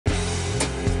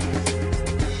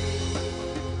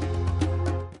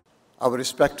our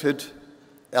respected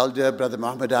Elder Brother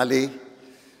Muhammad Ali,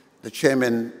 the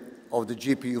chairman of the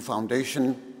GPU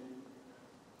Foundation,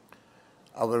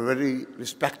 our very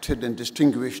respected and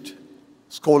distinguished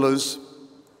scholars,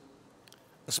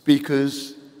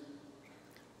 speakers,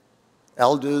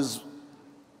 elders,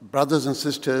 brothers and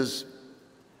sisters,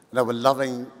 and our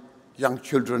loving young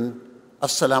children,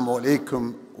 Assalamu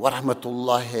alaikum wa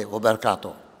rahmatullahi wa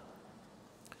barakatuh.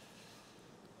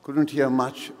 Couldn't hear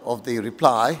much of the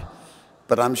reply,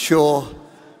 but I'm sure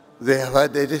they have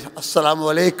heard it.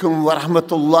 Assalamu alaikum wa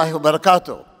rahmatullahi wa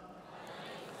barakatuh.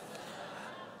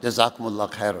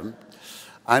 Jazakumullah khairan.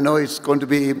 I know it's going to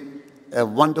be a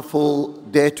wonderful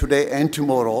day today and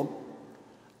tomorrow,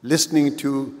 listening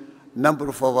to a number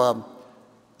of our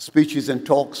speeches and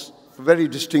talks, very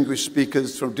distinguished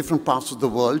speakers from different parts of the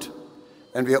world,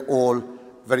 and we are all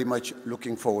very much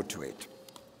looking forward to it.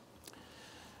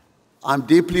 I'm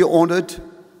deeply honored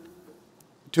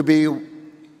to be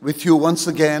with you once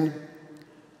again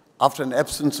after an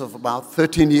absence of about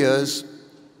 13 years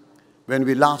when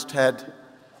we last had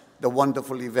the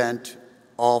wonderful event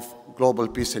of global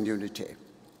peace and unity.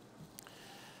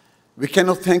 We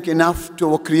cannot thank enough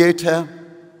to our Creator,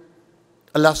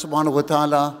 Allah subhanahu wa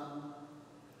ta'ala,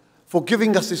 for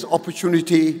giving us this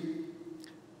opportunity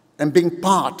and being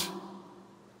part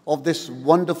of this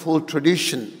wonderful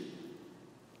tradition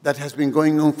that has been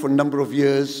going on for a number of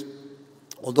years,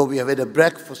 although we have had a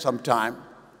break for some time,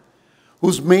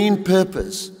 whose main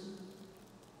purpose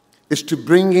is to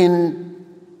bring in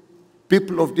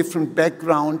people of different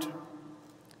background,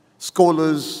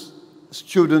 scholars,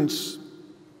 students,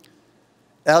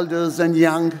 elders and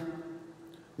young,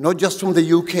 not just from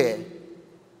the UK,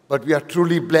 but we are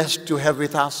truly blessed to have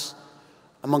with us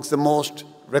amongst the most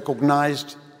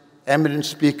recognized, eminent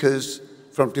speakers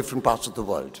from different parts of the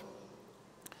world.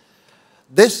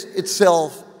 This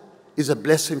itself is a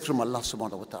blessing from Allah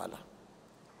subhanahu wa ta'ala.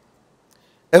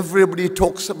 Everybody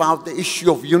talks about the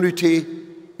issue of unity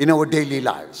in our daily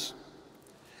lives.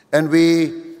 And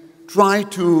we try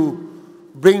to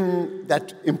bring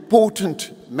that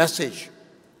important message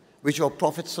which our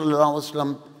Prophet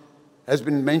ﷺ has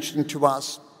been mentioning to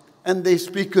us. And the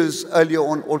speakers earlier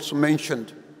on also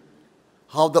mentioned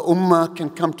how the Ummah can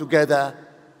come together,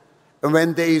 and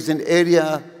when there is an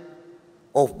area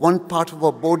of one part of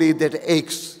our body that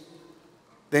aches,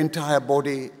 the entire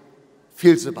body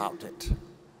feels about it.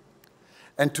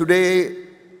 And today,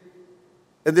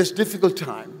 in this difficult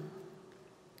time,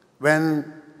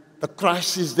 when the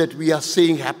crisis that we are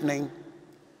seeing happening,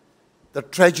 the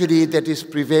tragedy that is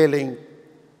prevailing,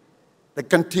 the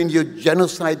continued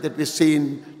genocide that we see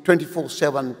in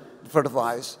 24/7 in front of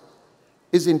us,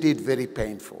 is indeed very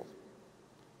painful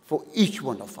for each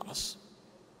one of us.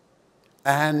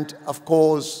 And of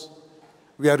course,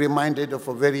 we are reminded of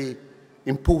a very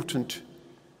important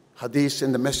hadith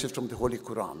in the message from the Holy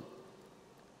Quran,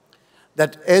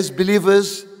 that as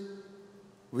believers,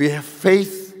 we have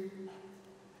faith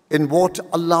in what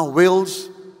Allah wills,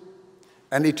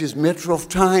 and it is a matter of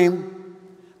time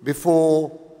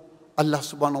before Allah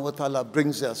subhanahu wa ta'ala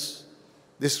brings us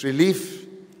this relief,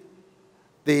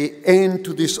 the end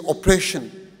to this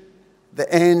oppression,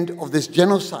 the end of this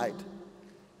genocide,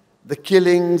 the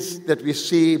killings that we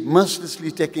see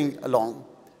mercilessly taking along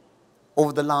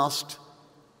over the last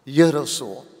year or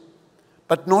so.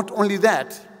 But not only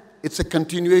that, it's a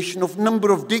continuation of a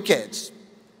number of decades.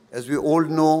 As we all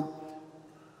know,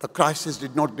 the crisis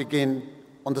did not begin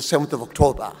on the 7th of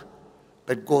October,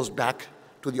 but it goes back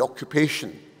to the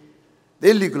occupation,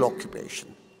 the illegal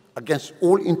occupation against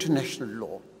all international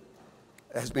law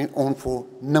has been on for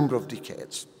a number of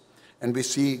decades. And we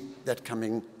see that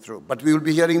coming through. But we will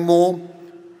be hearing more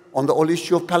on the whole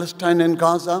issue of Palestine and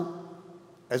Gaza,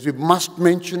 as we must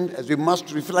mention, as we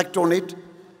must reflect on it,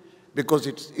 because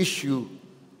it's an issue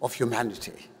of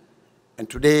humanity. And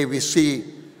today we see,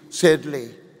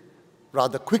 sadly,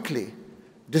 rather quickly,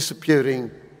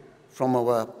 disappearing from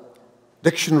our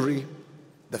dictionary,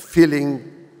 the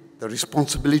feeling, the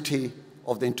responsibility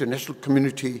of the international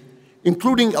community,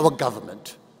 including our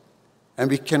government.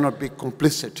 And we cannot be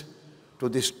complicit to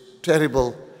this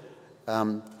terrible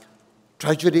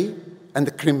tragedy and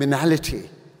the criminality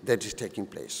that is taking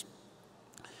place.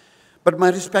 But my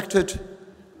respected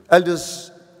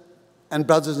elders and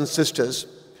brothers and sisters,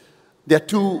 there are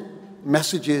two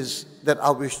messages that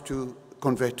I wish to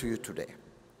convey to you today,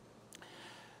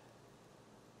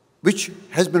 which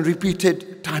has been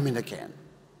repeated time and again.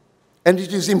 And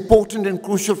it is important and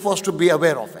crucial for us to be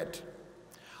aware of it.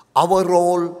 Our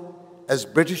role as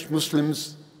British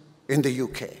Muslims in the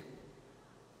UK.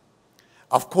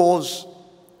 Of course,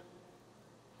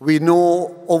 we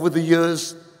know over the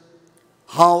years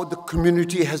how the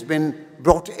community has been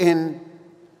brought in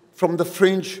from the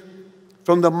fringe,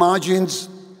 from the margins,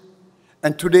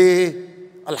 and today,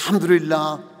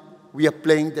 alhamdulillah, we are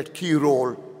playing that key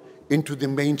role into the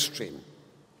mainstream.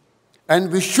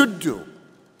 And we should do,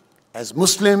 as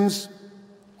Muslims,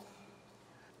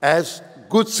 as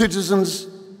good citizens,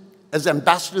 as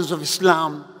ambassadors of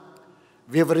Islam,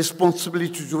 we have a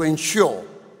responsibility to ensure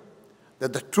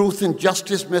that the truth and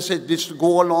justice message needs to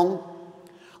go along.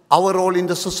 Our role in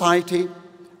the society,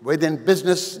 whether in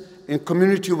business, in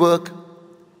community work,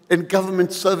 in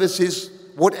government services,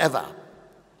 whatever,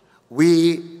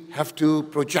 we have to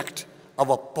project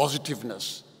our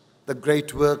positiveness, the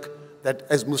great work that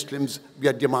as Muslims we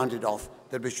are demanded of,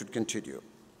 that we should continue.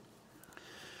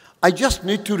 I just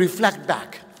need to reflect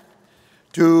back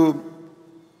to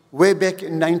way back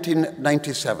in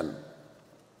 1997,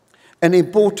 an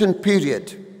important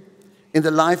period in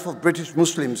the life of British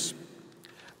Muslims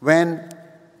when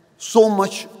so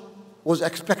much was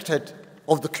expected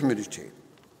of the community,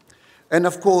 and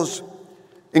of course,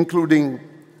 including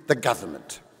the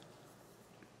government.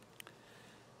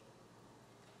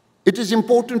 It is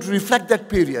important to reflect that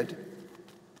period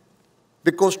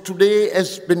because today,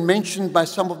 as has been mentioned by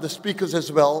some of the speakers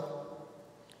as well,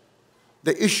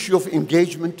 the issue of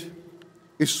engagement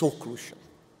is so crucial.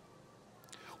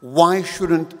 Why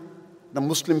shouldn't the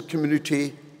Muslim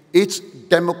community, its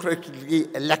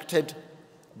democratically elected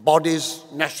bodies,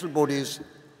 national bodies,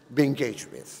 be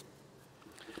engaged with?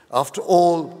 After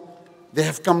all, they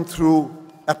have come through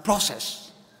a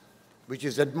process which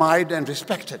is admired and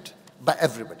respected by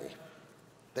everybody.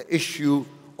 The issue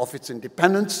of its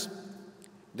independence,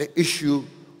 the issue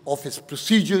of its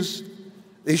procedures,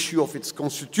 the issue of its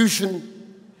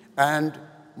constitution, and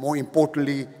more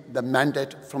importantly, the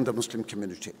mandate from the Muslim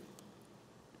community.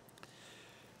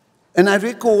 And I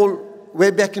recall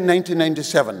way back in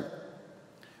 1997,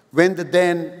 when the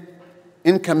then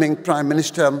incoming Prime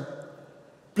Minister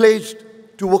pledged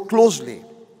to work closely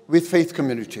with faith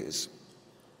communities.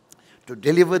 To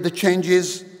deliver the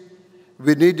changes,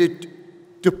 we needed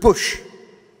to push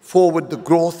forward the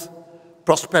growth,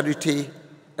 prosperity,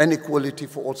 and equality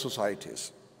for all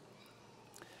societies.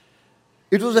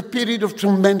 It was a period of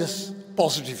tremendous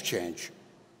positive change,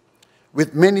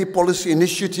 with many policy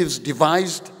initiatives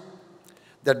devised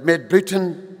that made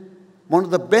Britain one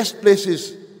of the best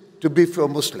places to be for a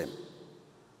Muslim.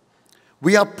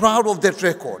 We are proud of that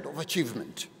record of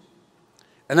achievement,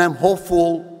 and I'm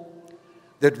hopeful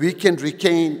that we can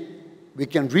regain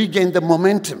the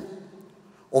momentum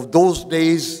of those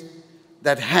days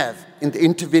that have, in the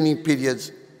intervening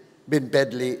periods, been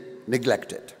badly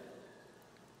neglected.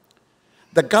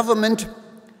 The government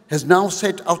has now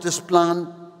set out this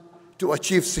plan to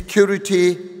achieve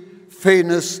security,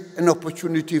 fairness, and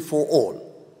opportunity for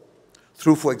all,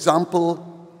 through, for example,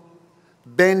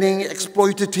 banning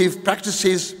exploitative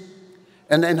practices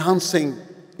and enhancing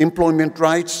employment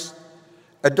rights,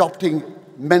 adopting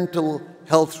mental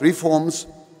health reforms,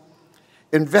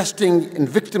 investing in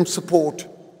victim support,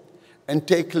 and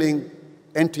tackling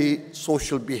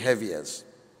anti-social behaviors.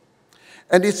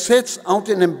 And it sets out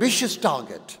an ambitious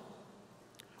target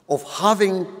of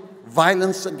halving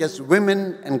violence against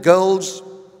women and girls,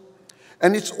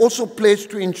 and it's also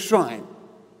pledged to enshrine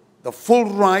the full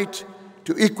right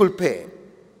to equal pay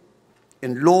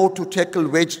in law to tackle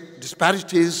wage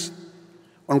disparities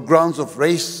on grounds of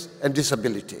race and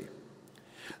disability.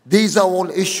 These are all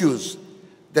issues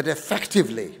that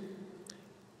effectively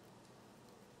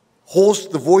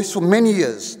host the voice for many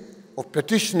years of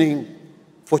petitioning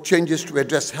for changes to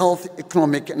address health,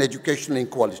 economic, and educational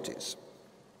inequalities.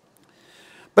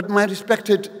 But my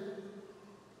respected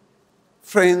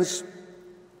friends,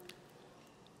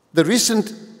 the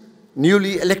recent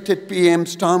newly elected PM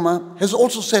Starmer has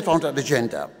also set on that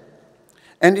agenda,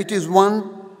 and it is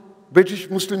one British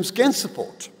Muslims can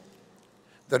support.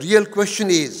 The real question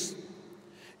is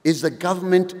the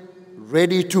government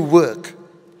ready to work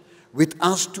with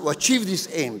us to achieve these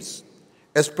aims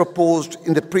as proposed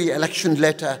in the pre-election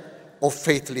letter of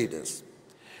faith leaders?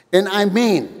 And I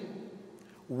mean,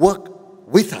 work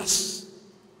with us.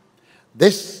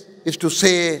 This is to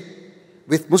say,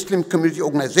 with Muslim community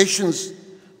organizations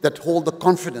that hold the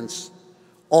confidence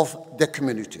of their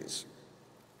communities.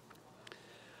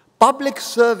 Public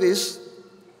service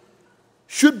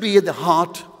should be at the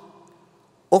heart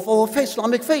of our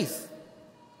Islamic faith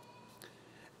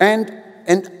and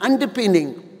an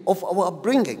underpinning of our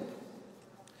upbringing.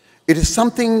 It is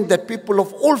something that people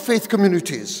of all faith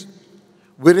communities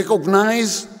will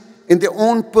recognize in their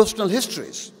own personal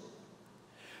histories.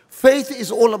 Faith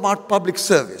is all about public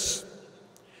service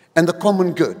and the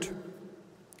common good.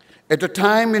 At a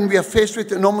time when we are faced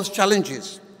with enormous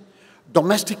challenges,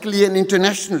 domestically and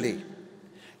internationally,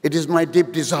 it is my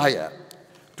deep desire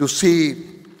to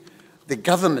see the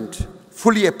government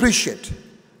fully appreciate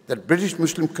that British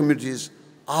Muslim communities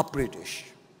are British.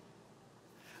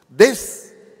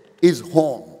 This is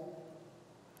home.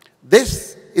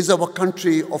 This is our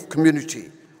country of community,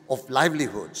 of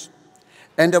livelihoods,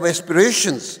 and our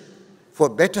aspirations for a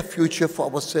better future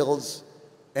for ourselves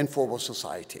and for our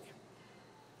society.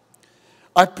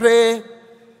 I pray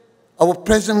our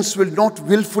presence will not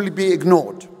willfully be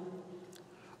ignored,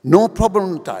 nor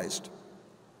problematized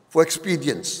for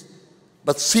expedience,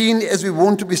 but seen as we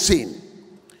want to be seen,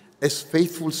 as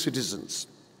faithful citizens,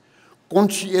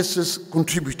 conscientious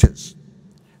contributors,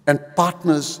 and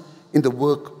partners in the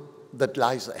work that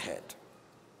lies ahead.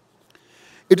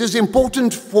 It is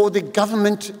important for the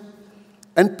government,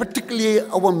 and particularly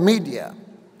our media,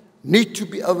 need to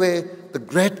be aware of the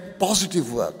great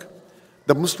positive work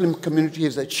the Muslim community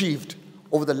has achieved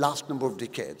over the last number of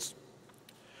decades.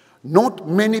 Not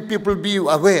many people be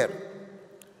aware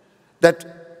that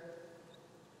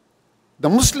the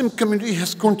Muslim community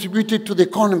has contributed to the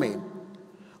economy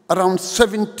around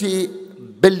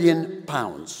 £70 billion.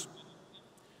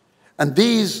 And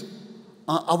these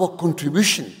are our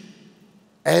contribution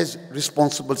as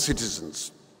responsible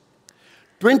citizens.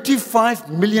 £25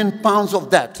 million of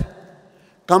that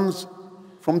comes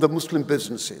from the Muslim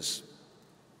businesses.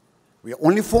 We are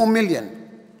only 4 million,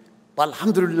 but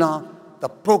alhamdulillah, the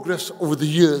progress over the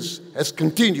years has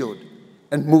continued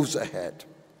and moves ahead.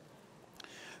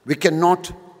 We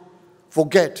cannot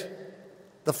forget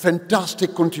the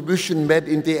fantastic contribution made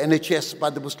in the NHS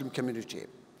by the Muslim community,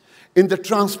 in the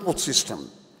transport system,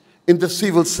 in the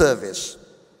civil service.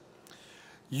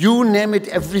 You name it,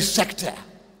 every sector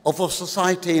of our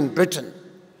society in Britain,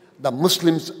 the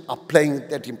Muslims are playing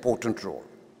that important role.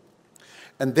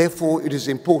 And therefore, it is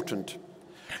important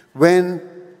when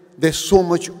there's so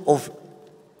much of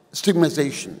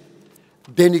stigmatization,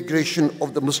 denigration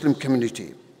of the Muslim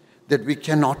community, that we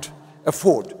cannot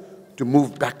afford to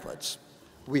move backwards.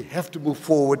 We have to move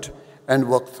forward and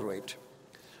work through it.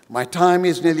 My time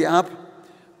is nearly up,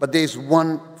 but there is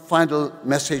one final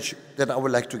message that I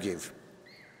would like to give.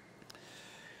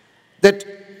 That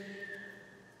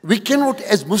we cannot,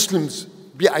 as Muslims,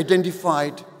 be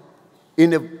identified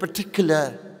in a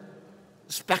particular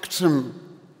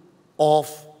spectrum of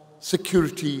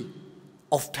security,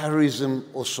 of terrorism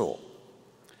or so.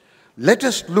 Let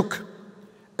us look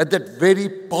at that very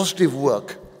positive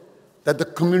work that the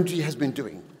community has been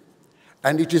doing.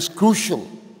 And it is crucial,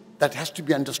 that has to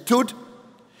be understood,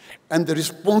 and the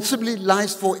responsibility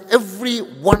lies for every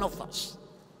one of us,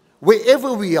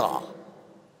 wherever we are.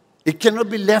 It cannot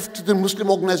be left to the Muslim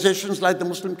organizations like the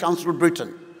Muslim Council of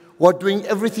Britain, who are doing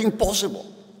everything possible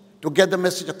to get the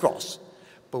message across.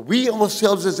 But we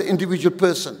ourselves as individual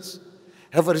persons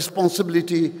have a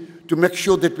responsibility to make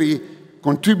sure that we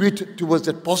contribute towards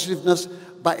that positiveness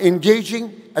by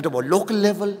engaging at our local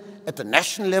level, at the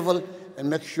national level, and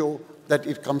make sure that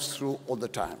it comes through all the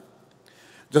time.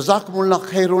 Jazakumullah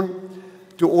khairun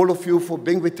to all of you for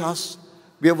being with us.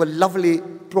 We have a lovely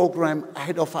program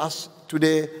ahead of us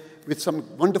today with some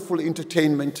wonderful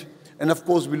entertainment. And of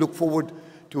course, we look forward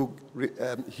to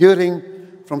hearing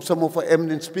from some of our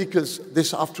eminent speakers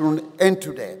this afternoon and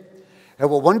today.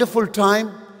 Have a wonderful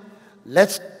time.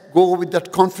 Let's go with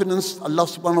that confidence Allah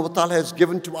subhanahu wa ta'ala has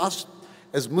given to us.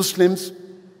 As Muslims,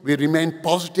 we remain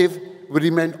positive, we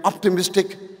remain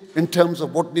optimistic in terms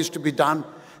of what needs to be done,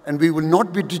 and we will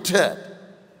not be deterred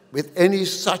with any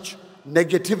such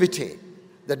negativity,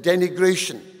 the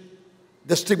denigration,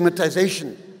 the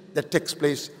stigmatization that takes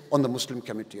place on the Muslim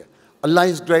community. Allah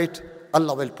is great,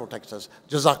 Allah will protect us.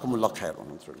 Jazakumullah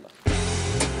khairan.